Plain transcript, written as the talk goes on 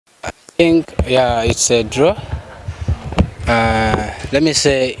Yeah, it's a draw. Let me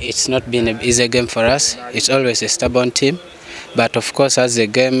say it's not been an easy game for us. It's always a stubborn team, but of course as a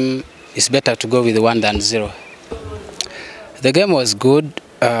game, it's better to go with 1 than 0. The game was good,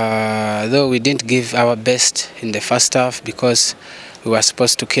 though we didn't give our best in the first half because we were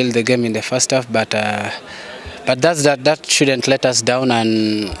supposed to kill the game in the first half, but that shouldn't let us down,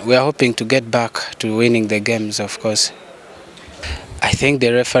 and we are hoping to get back to winning the games, of course. I think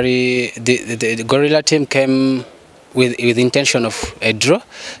the referee, the Gorilla team came with intention of a draw,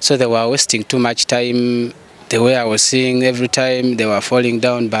 so they were wasting too much time. The way I was seeing every time they were falling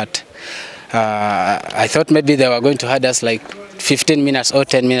down, but I thought maybe they were going to add us like 15 minutes or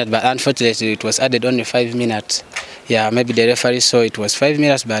 10 minutes, but unfortunately it was added only 5 minutes. Yeah, maybe the referee saw it was 5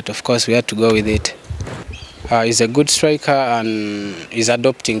 minutes, but of course we had to go with it. He's a good striker and he's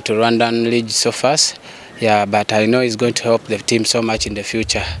adopting to Rwandan League so fast. Yeah, but I know he's going to help the team so much in the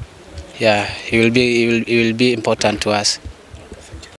future. Yeah, he will be important to us.